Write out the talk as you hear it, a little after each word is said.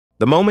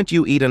The moment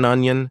you eat an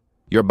onion,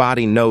 your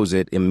body knows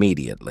it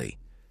immediately.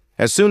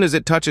 As soon as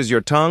it touches your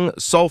tongue,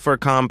 sulfur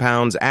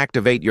compounds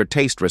activate your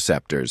taste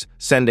receptors,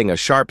 sending a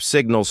sharp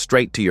signal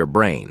straight to your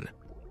brain.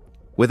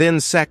 Within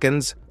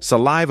seconds,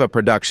 saliva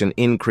production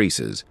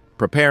increases,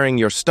 preparing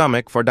your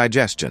stomach for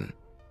digestion.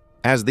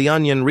 As the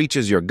onion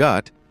reaches your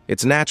gut,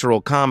 its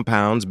natural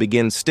compounds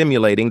begin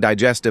stimulating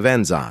digestive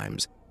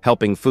enzymes,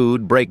 helping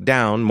food break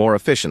down more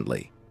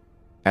efficiently.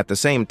 At the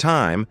same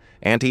time,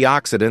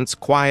 antioxidants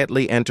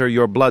quietly enter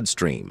your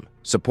bloodstream,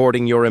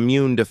 supporting your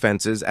immune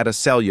defenses at a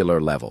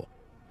cellular level.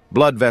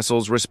 Blood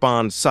vessels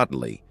respond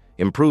subtly,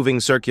 improving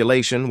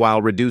circulation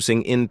while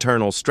reducing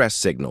internal stress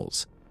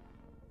signals.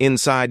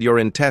 Inside your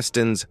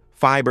intestines,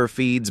 fiber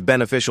feeds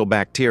beneficial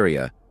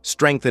bacteria,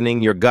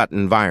 strengthening your gut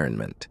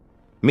environment.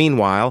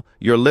 Meanwhile,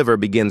 your liver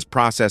begins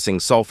processing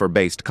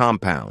sulfur-based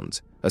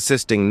compounds,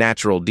 assisting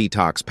natural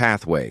detox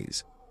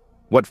pathways.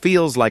 What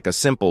feels like a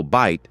simple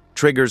bite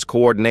triggers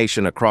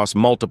coordination across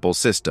multiple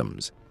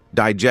systems,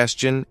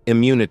 digestion,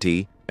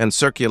 immunity, and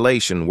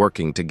circulation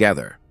working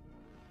together.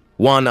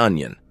 One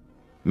onion,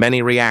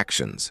 many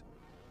reactions,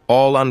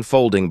 all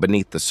unfolding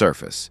beneath the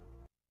surface.